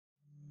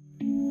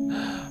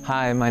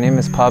Hi, my name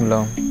is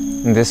Pablo,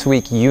 and this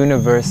week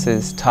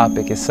YOUniverse's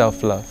topic is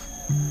self-love,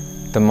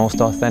 the most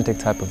authentic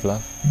type of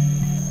love.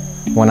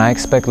 When I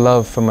expect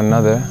love from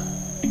another,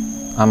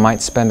 I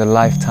might spend a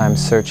lifetime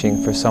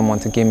searching for someone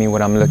to give me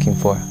what I'm looking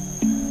for.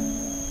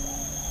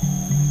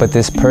 But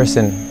this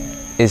person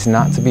is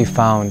not to be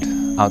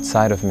found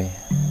outside of me.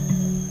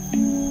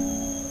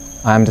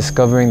 I am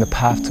discovering the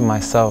path to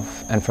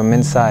myself, and from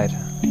inside,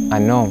 I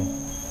know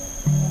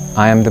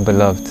I am the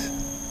beloved.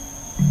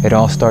 It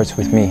all starts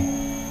with me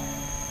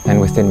and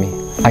within me.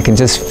 I can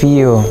just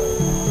feel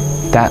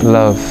that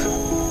love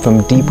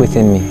from deep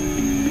within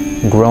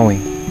me,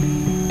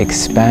 growing,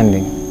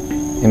 expanding,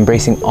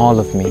 embracing all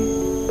of me.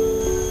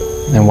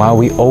 And while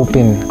we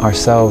open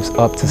ourselves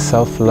up to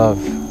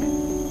self-love,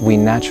 we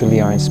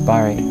naturally are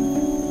inspiring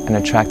and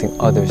attracting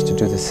others to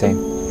do the same.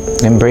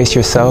 Embrace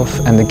yourself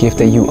and the gift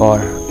that you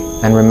are,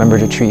 and remember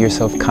to treat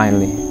yourself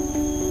kindly,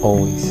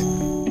 always.